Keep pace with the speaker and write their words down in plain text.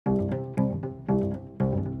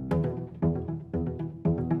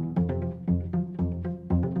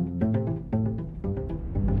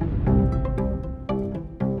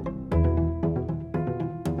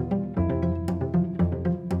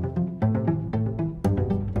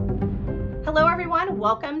Hello, everyone.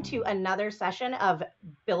 Welcome to another session of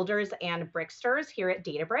Builders and Bricksters here at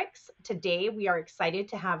Databricks. Today, we are excited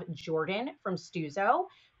to have Jordan from Stuzo.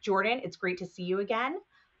 Jordan, it's great to see you again.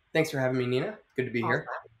 Thanks for having me, Nina. Good to be Awesome.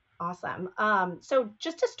 here. Awesome. So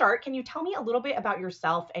just to start, can you tell me a little bit about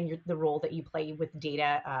yourself and the role that you play with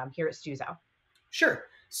data here at Stuzo? Sure.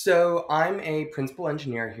 So I'm a principal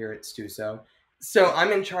engineer here at Stuzo. So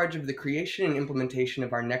I'm in charge of the creation and implementation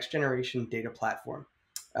of our next generation data platform.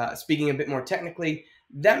 Speaking a bit more technically,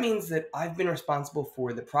 that means that I've been responsible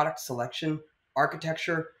for the product selection,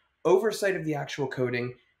 architecture, oversight of the actual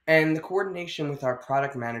coding, and the coordination with our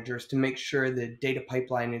product managers to make sure the data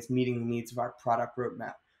pipeline is meeting the needs of our product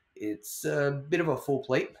roadmap. It's a bit of a full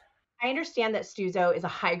plate. I understand that Stuzo is a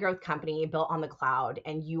high growth company built on the cloud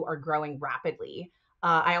and you are growing rapidly.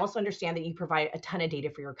 I also understand that you provide a ton of data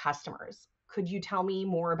for your customers. Could you tell me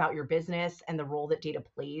more about your business and the role that data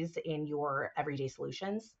plays in your everyday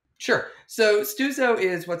solutions? Sure. So Stuzo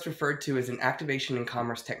is what's referred to as an activation and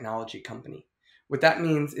commerce technology company. What that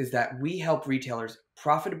means is that we help retailers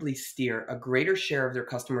profitably steer a greater share of their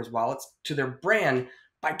customers' wallets to their brand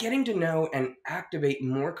by getting to know and activate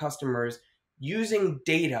more customers using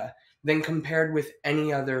data than compared with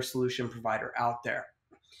any other solution provider out there.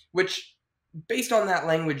 Which, based on that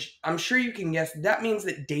language, I'm sure you can guess that means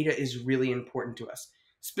that data is really important to us.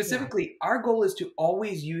 Yeah. Specifically, our goal is to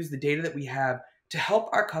always use the data that we have to help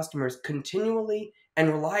our customers continually and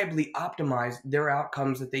reliably optimize their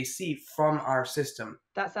outcomes that they see from our system.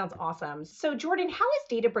 That sounds awesome. So, Jordan, how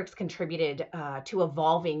has Databricks contributed to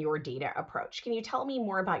evolving your data approach? Can you tell me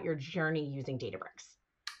more about your journey using Databricks?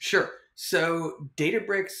 Sure. So,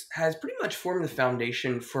 Databricks has pretty much formed the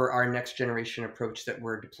foundation for our next generation approach that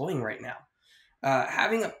we're deploying right now.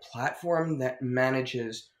 Having a platform that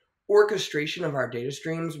manages orchestration of our data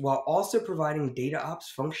streams while also providing data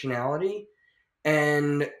ops functionality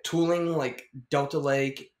and tooling like Delta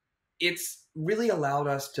Lake, it's really allowed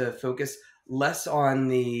us to focus less on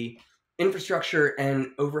the infrastructure and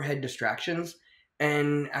overhead distractions.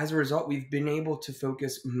 And as a result, we've been able to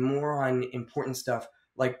focus more on important stuff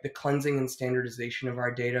like the cleansing and standardization of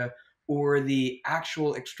our data or the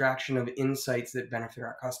actual extraction of insights that benefit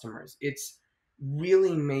our customers. It's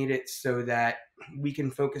really made it so that we can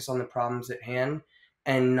focus on the problems at hand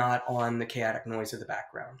and not on the chaotic noise of the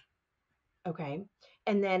background. Okay.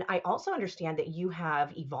 And then I also understand that you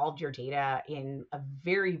have evolved your data in a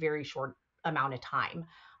very, very short amount of time,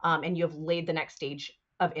 and you have laid the next stage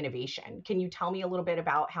of innovation. Can you tell me a little bit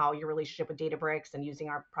about how your relationship with Databricks and using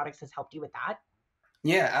our products has helped you with that?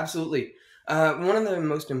 Yeah, absolutely. One of the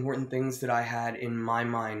most important things that I had in my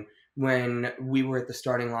mind when we were at the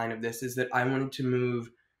starting line of this is that I wanted to move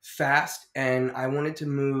fast and I wanted to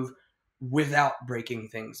move without breaking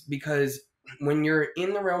things. Because when you're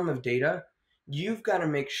in the realm of data, you've got to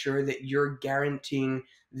make sure that you're guaranteeing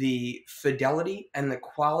the fidelity and the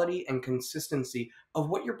quality and consistency of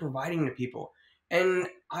what you're providing to people. And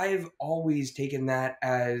I've always taken that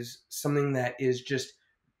as something that is just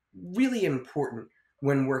really important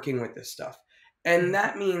when working with this stuff. And Mhm.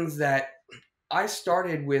 that means that I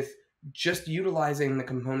started with just utilizing the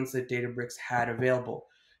components that Databricks had available.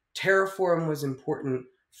 Terraform was important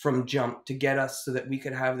from jump to get us so that we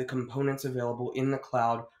could have the components available in the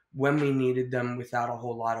cloud when we needed them without a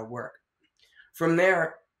whole lot of work. From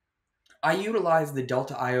there, I utilized the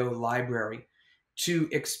Delta IO library to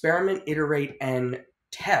experiment, iterate, and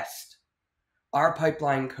test our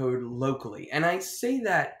pipeline code locally. And I say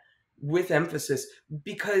that with emphasis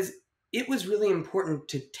because it was really important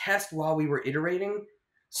to test while we were iterating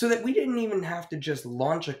so that we didn't even have to just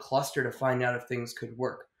launch a cluster to find out if things could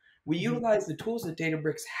work. We Mhm. utilized the tools that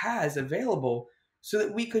Databricks has available so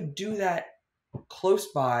that we could do that close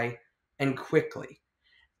by and quickly.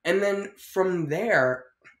 And then from there,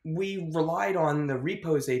 we relied on the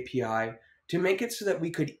repos API to make it so that we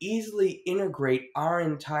could easily integrate our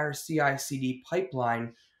entire CI CD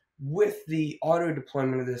pipeline with the auto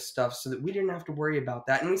deployment of this stuff so that we didn't have to worry about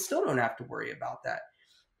that. And we still don't have to worry about that.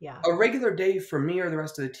 Yeah. A regular day for me or the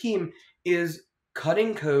rest of the team is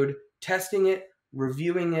cutting code, testing it,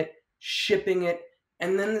 reviewing it, shipping it,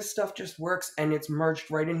 and then this stuff just works and it's merged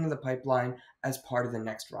right into the pipeline as part of the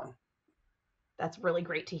next run. That's really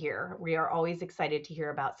great to hear. We are always excited to hear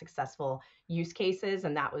about successful use cases,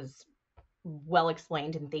 and that was well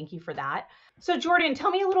explained, and thank you for that. So, Jordan, tell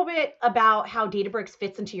me a little bit about how Databricks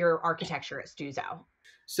fits into your architecture at Stuzo.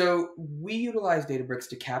 So we utilize Databricks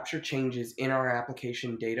to capture changes in our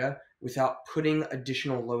application data without putting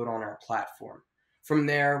additional load on our platform. From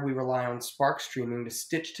there, we rely on Spark streaming to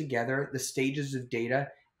stitch together the stages of data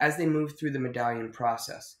as they move through the medallion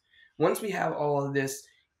process. Once we have all of this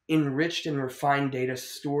enriched and refined data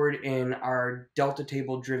stored in our Delta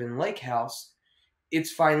table driven lakehouse,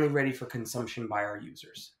 it's finally ready for consumption by our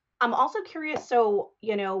users. I'm also curious. So,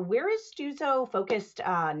 where is Stuzo focused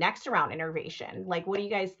next around innovation? Like, what do you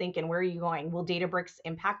guys think, and where are you going? Will Databricks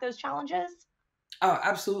impact those challenges? Oh,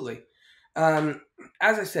 absolutely. Um,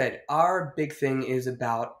 as I said, our big thing is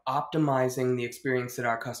about optimizing the experience that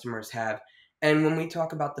our customers have. And when we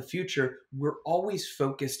talk about the future, we're always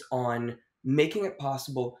focused on making it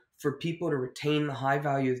possible for people to retain the high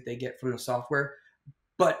value that they get from the software,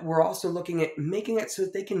 but we're also looking at making it so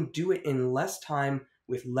that they can do it in less time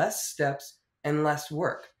with less steps and less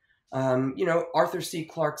work. Arthur C.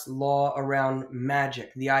 Clarke's law around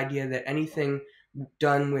magic, the idea that anything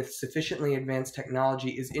done with sufficiently advanced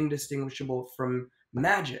technology is indistinguishable from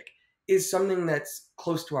magic, is something that's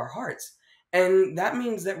close to our hearts. And that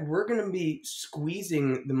means that we're going to be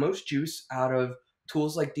squeezing the most juice out of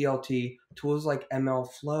tools like DLT, tools like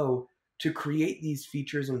ML Flow, to create these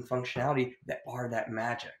features and functionality that are that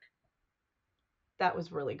magic. That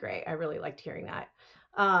was really great. I really liked hearing that.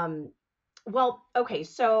 Um, well, okay,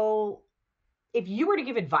 so if you were to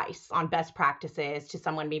give advice on best practices to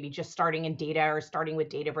someone maybe just starting in data or starting with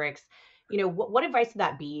Databricks, what advice would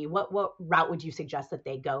that be? What route would you suggest that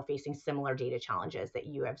they go facing similar data challenges that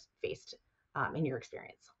you have faced in your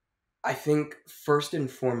experience? I think first and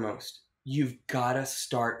foremost, you've got to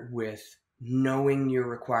start with knowing your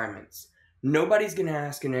requirements. Nobody's going to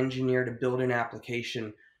ask an engineer to build an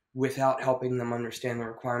application without helping them understand the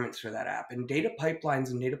requirements for that app. And data pipelines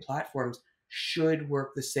and data platforms should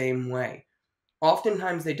work the same way.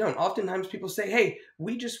 Oftentimes they don't. Oftentimes people say, hey,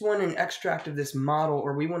 we just want an extract of this model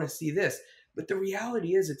or we want to see this. But the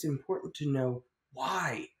reality is, it's important to know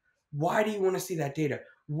why. Why do you want to see that data?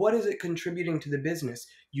 What is it contributing to the business?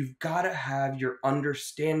 You've got to have your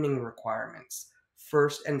understanding requirements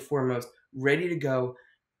first and foremost ready to go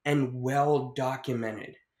and well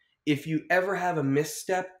documented. If you ever have a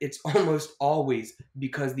misstep, it's almost always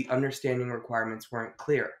because the understanding requirements weren't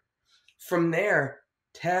clear. From there,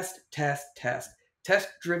 test, test, test. Test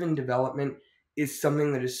driven development is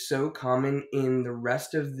something that is so common in the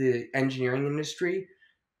rest of the engineering industry,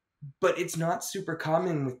 but it's not super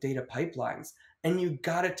common with data pipelines. And you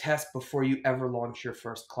gotta test before you ever launch your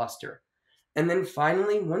first cluster. And then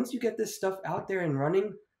finally, once you get this stuff out there and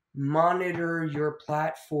running, monitor your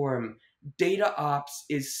platform. Data ops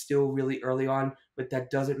is still really early on, but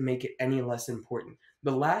that doesn't make it any less important.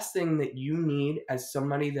 The last thing that you need as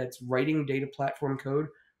somebody that's writing data platform code,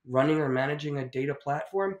 running or managing a data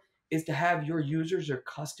platform, is to have your users or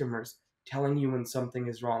customers telling you when something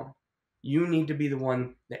is wrong. You need to be the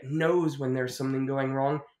one that knows when there's something going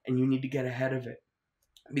wrong and you need to get ahead of it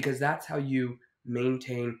because that's how you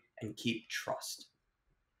maintain and keep trust.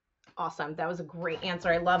 Awesome. That was a great answer.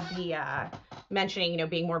 I love the mentioning,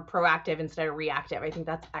 being more proactive instead of reactive. I think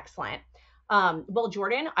that's excellent. Well,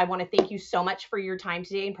 Jordan, I want to thank you so much for your time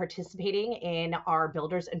today and participating in our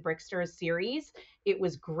Builders and Bricksters series. It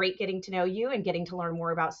was great getting to know you and getting to learn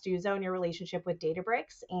more about Stuzo and your relationship with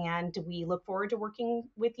Databricks. And we look forward to working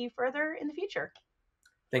with you further in the future.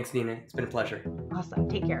 Thanks, Nina. It's been a pleasure. Awesome.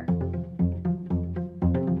 Take care.